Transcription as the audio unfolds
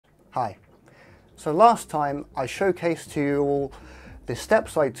Hi. So last time I showcased to you all the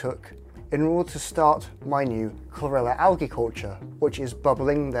steps I took in order to start my new chlorella algae culture, which is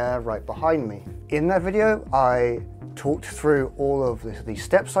bubbling there right behind me. In that video I talked through all of the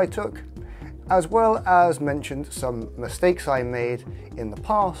steps I took, as well as mentioned some mistakes I made in the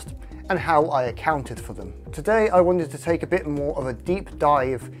past and how I accounted for them. Today I wanted to take a bit more of a deep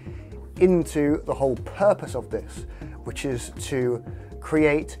dive into the whole purpose of this, which is to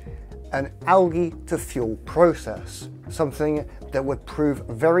create an algae to fuel process, something that would prove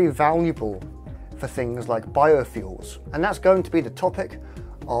very valuable for things like biofuels. And that's going to be the topic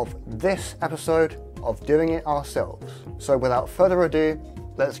of this episode of Doing It Ourselves. So without further ado,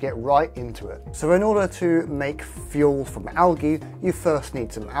 let's get right into it. So in order to make fuel from algae, you first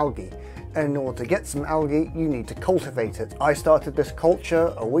need some algae. And in order to get some algae, you need to cultivate it. I started this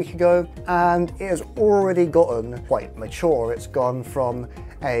culture a week ago and it has already gotten quite mature. It's gone from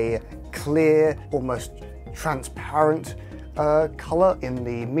a clear, almost transparent colour in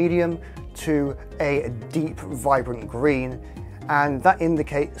the medium to a deep, vibrant green. And that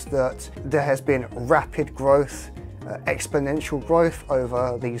indicates that there has been rapid growth, exponential growth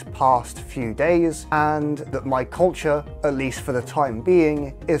over these past few days, and that my culture, at least for the time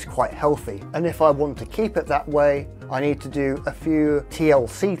being, is quite healthy. And if I want to keep it that way, I need to do a few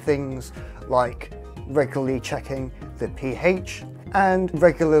TLC things like regularly checking the pH and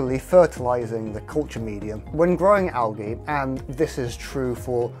regularly fertilizing the culture medium. When growing algae, and this is true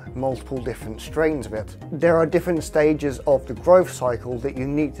for multiple different strains of it, there are different stages of the growth cycle that you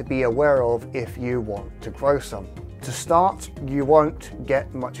need to be aware of if you want to grow some. To start, you won't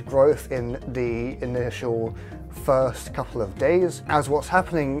get much growth in the initial first couple of days, as what's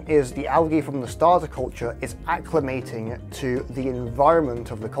happening is the algae from the starter culture is acclimating to the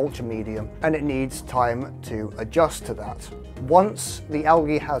environment of the culture medium, and it needs time to adjust to that. Once the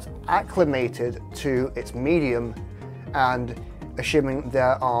algae has acclimated to its medium, and assuming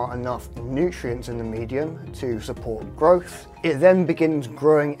there are enough nutrients in the medium to support growth, it then begins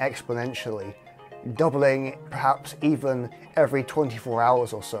growing exponentially, doubling perhaps even every 24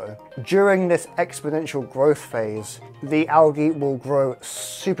 hours or so. During this exponential growth phase, the algae will grow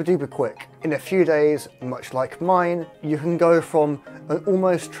super duper quick. In a few days, much like mine, you can go from an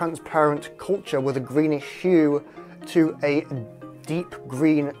almost transparent culture with a greenish hue to a deep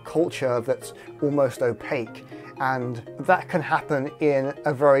green culture that's almost opaque. And that can happen in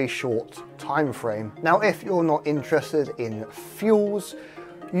a very short time frame. Now, if you're not interested in fuels,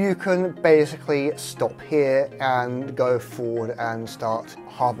 you can basically stop here and go forward and start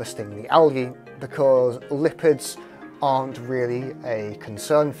harvesting the algae, because lipids aren't really a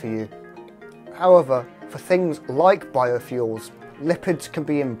concern for you. However, for things like biofuels, lipids can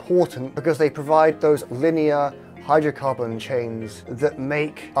be important because they provide those linear hydrocarbon chains that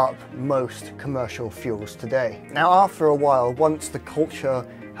make up most commercial fuels today. Now, after a while, once the culture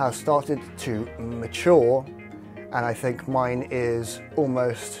has started to mature, and I think mine is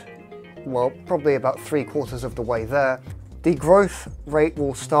almost, well, probably about 3/4 of the way there, the growth rate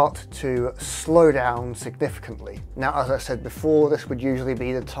will start to slow down significantly. Now, as I said before, this would usually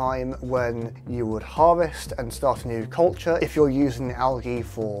be the time when you would harvest and start a new culture if you're using algae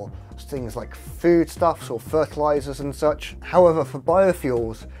for things like foodstuffs or fertilizers and such. However, for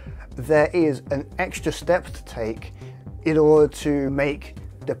biofuels, there is an extra step to take in order to make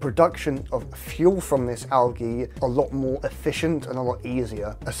the production of fuel from this algae a lot more efficient and a lot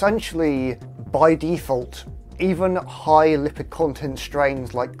easier. Essentially, by default, even high lipid content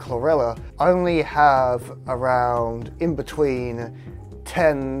strains like chlorella only have around in between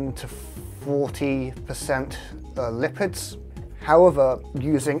 10 to 40% lipids. However,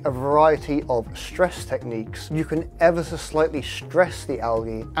 using a variety of stress techniques, you can ever so slightly stress the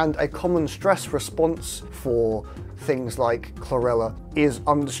algae, and a common stress response for things like chlorella is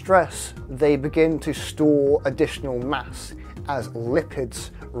under stress, they begin to store additional mass as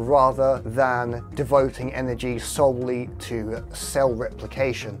lipids rather than devoting energy solely to cell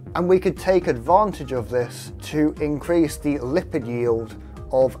replication. And we could take advantage of this to increase the lipid yield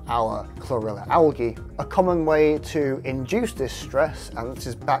of our chlorella algae. A common way to induce this stress, and this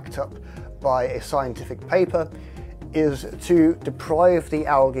is backed up by a scientific paper, is to deprive the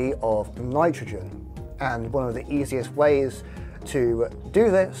algae of nitrogen. And one of the easiest ways to do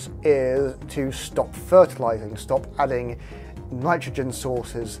this is to stop fertilizing, stop adding nitrogen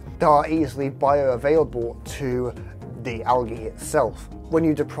sources that are easily bioavailable to the algae itself. When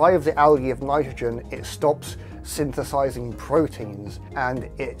you deprive the algae of nitrogen, it stops synthesizing proteins, and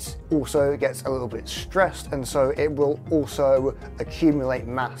it also gets a little bit stressed, and so it will also accumulate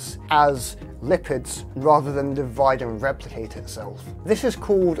mass as lipids rather than divide and replicate itself. This is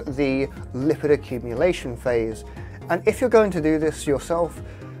called the lipid accumulation phase, and if you're going to do this yourself,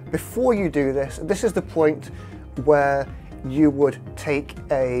 before you do this, this is the point where you would take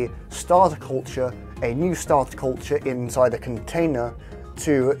a starter culture, a new starter culture inside a container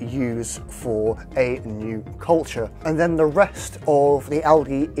to use for a new culture. And then the rest of the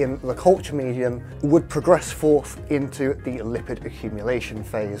algae in the culture medium would progress forth into the lipid accumulation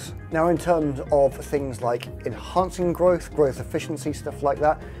phase. Now, in terms of things like enhancing growth, growth efficiency, stuff like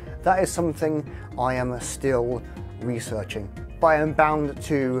that, that is something I am still researching. But I am bound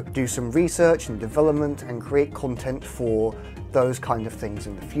to do some research and development and create content for those kind of things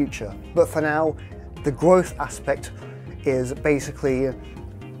in the future. But for now, the growth aspect is basically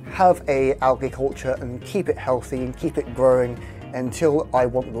have a algae culture and keep it healthy and keep it growing until I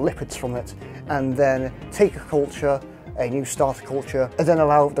want the lipids from it, and then take a culture, a new starter culture, and then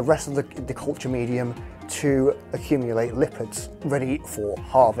allow the rest of the culture medium to accumulate lipids ready for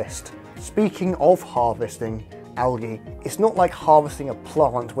harvest. Speaking of harvesting algae, it's not like harvesting a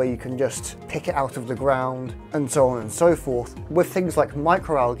plant where you can just pick it out of the ground and so on and so forth. With things like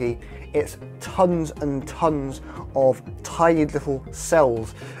microalgae, it's tons and tons of tiny little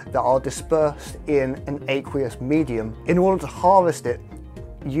cells that are dispersed in an aqueous medium. In order to harvest it,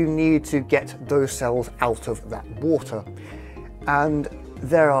 you need to get those cells out of that water. And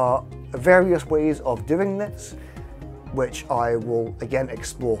there are various ways of doing this, which I will again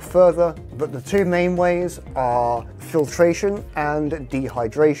explore further, but the two main ways are filtration and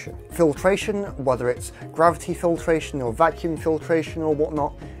dehydration. Filtration, whether it's gravity filtration or vacuum filtration or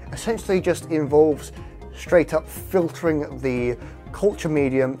whatnot, essentially just involves straight up filtering the culture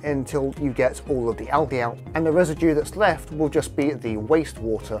medium until you get all of the algae out, and the residue that's left will just be the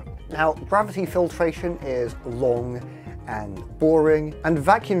wastewater. Now, gravity filtration is long and boring, and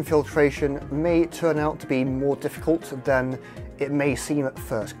vacuum filtration may turn out to be more difficult than it may seem at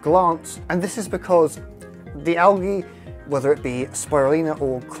first glance, and this is because the algae, whether it be spirulina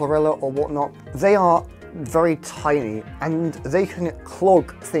or chlorella or whatnot, they are very tiny and they can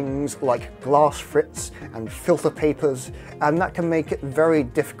clog things like glass frits and filter papers, and that can make it very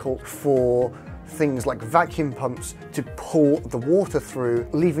difficult for things like vacuum pumps to pull the water through,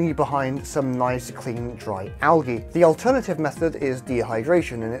 leaving you behind some nice, clean, dry algae. The alternative method is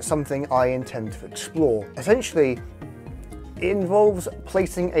dehydration, and it's something I intend to explore. Essentially, it involves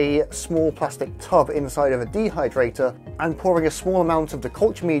placing a small plastic tub inside of a dehydrator and pouring a small amount of the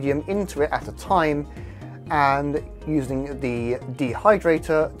culture medium into it at a time, and using the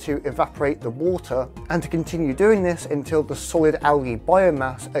dehydrator to evaporate the water, and to continue doing this until the solid algae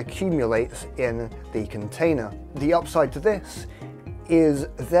biomass accumulates in the container. The upside to this is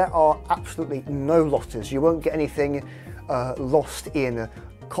there are absolutely no losses. You won't get anything lost in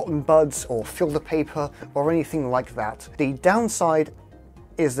cotton buds or filter paper or anything like that. The downside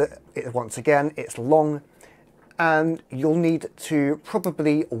is that, once again, it's long, and you'll need to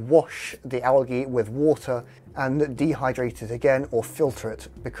probably wash the algae with water and dehydrate it again or filter it,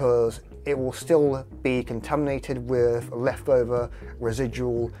 because it will still be contaminated with leftover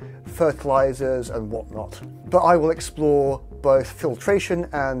residual fertilizers and whatnot. But I will explore both filtration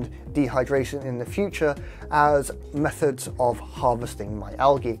and dehydration in the future as methods of harvesting my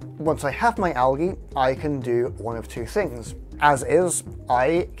algae. Once I have my algae, I can do one of two things. As is,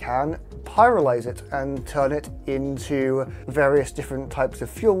 I can pyrolyze it and turn it into various different types of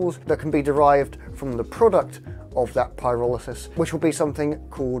fuels that can be derived from the product of that pyrolysis, which will be something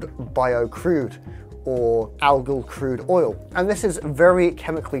called biocrude or algal crude oil. And this is very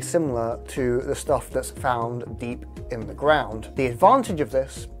chemically similar to the stuff that's found deep in the ground. The advantage of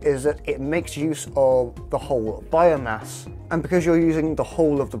this is that it makes use of the whole biomass. And because you're using the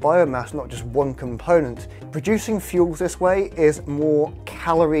whole of the biomass, not just one component, producing fuels this way is more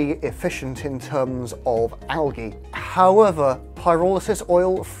calorie efficient in terms of algae. However, pyrolysis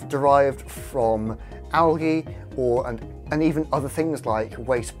oil derived from algae and even other things like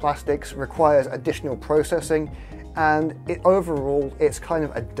waste plastics requires additional processing, and it's kind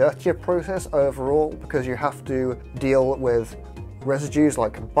of a dirtier process overall, because you have to deal with residues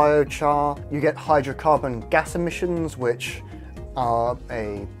like biochar. You get hydrocarbon gas emissions, which are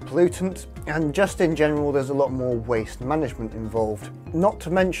a pollutant, and just in general there's a lot more waste management involved. Not to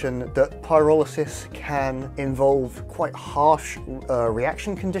mention that pyrolysis can involve quite harsh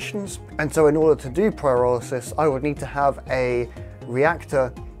reaction conditions, and so in order to do pyrolysis I would need to have a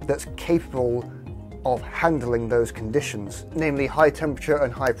reactor that's capable of handling those conditions, namely high temperature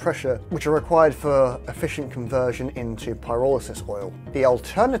and high pressure, which are required for efficient conversion into pyrolysis oil. The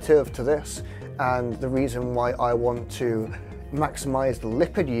alternative to this, and the reason why I want to maximize the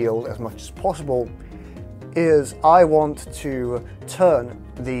lipid yield as much as possible, is I want to turn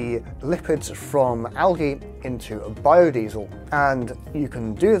the lipids from algae into a biodiesel. And you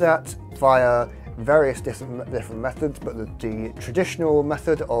can do that via various different methods, but the traditional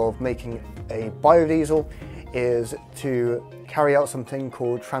method of making a biodiesel is to carry out something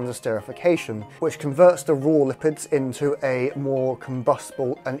called transesterification, which converts the raw lipids into a more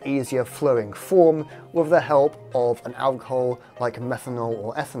combustible and easier flowing form with the help of an alcohol like methanol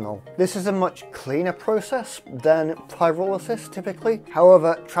or ethanol. This is a much cleaner process than pyrolysis typically.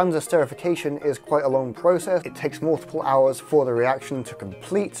 However, transesterification is quite a long process. It takes multiple hours for the reaction to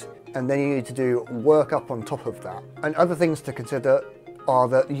complete, and then you need to do work up on top of that. And other things to consider are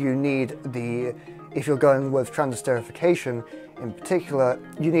that you need if you're going with transesterification in particular,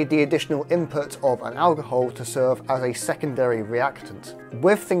 you need the additional input of an alcohol to serve as a secondary reactant.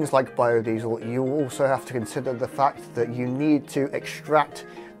 With things like biodiesel, you also have to consider the fact that you need to extract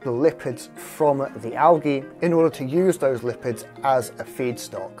the lipids from the algae in order to use those lipids as a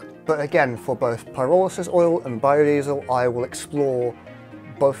feedstock. But again, for both pyrolysis oil and biodiesel, I will explore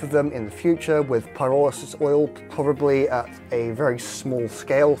both of them in the future, with pyrolysis oil probably at a very small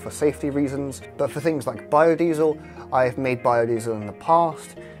scale for safety reasons. But for things like biodiesel, I've made biodiesel in the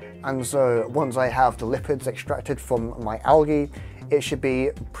past, and so once I have the lipids extracted from my algae, it should be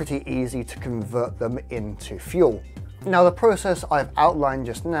pretty easy to convert them into fuel. Now, the process I've outlined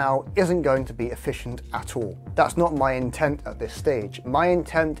just now isn't going to be efficient at all. That's not my intent at this stage. My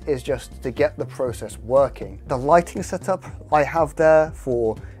intent is just to get the process working. The lighting setup I have there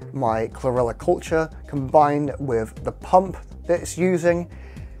for my chlorella culture, combined with the pump that it's using,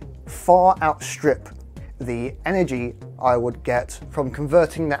 far outstrip the energy I would get from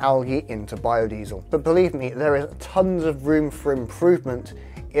converting the algae into biodiesel. But believe me, there is tons of room for improvement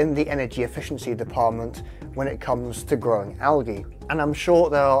in the energy efficiency department when it comes to growing algae. And I'm sure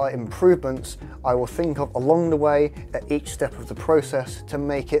there are improvements I will think of along the way at each step of the process to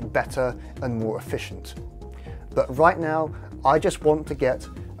make it better and more efficient. But right now, I just want to get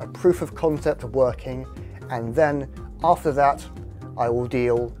a proof of concept working, and then after that, I will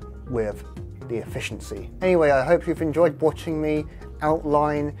deal with the efficiency. Anyway, I hope you've enjoyed watching me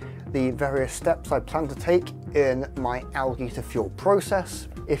outline the various steps I plan to take in my algae to fuel process.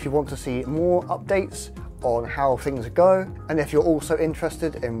 If you want to see more updates on how things go, and if you're also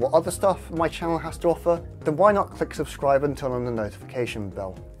interested in what other stuff my channel has to offer, then why not click subscribe and turn on the notification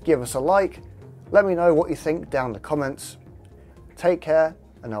bell. Give us a like, let me know what you think down in the comments. Take care,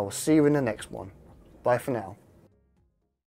 and I will see you in the next one. Bye for now.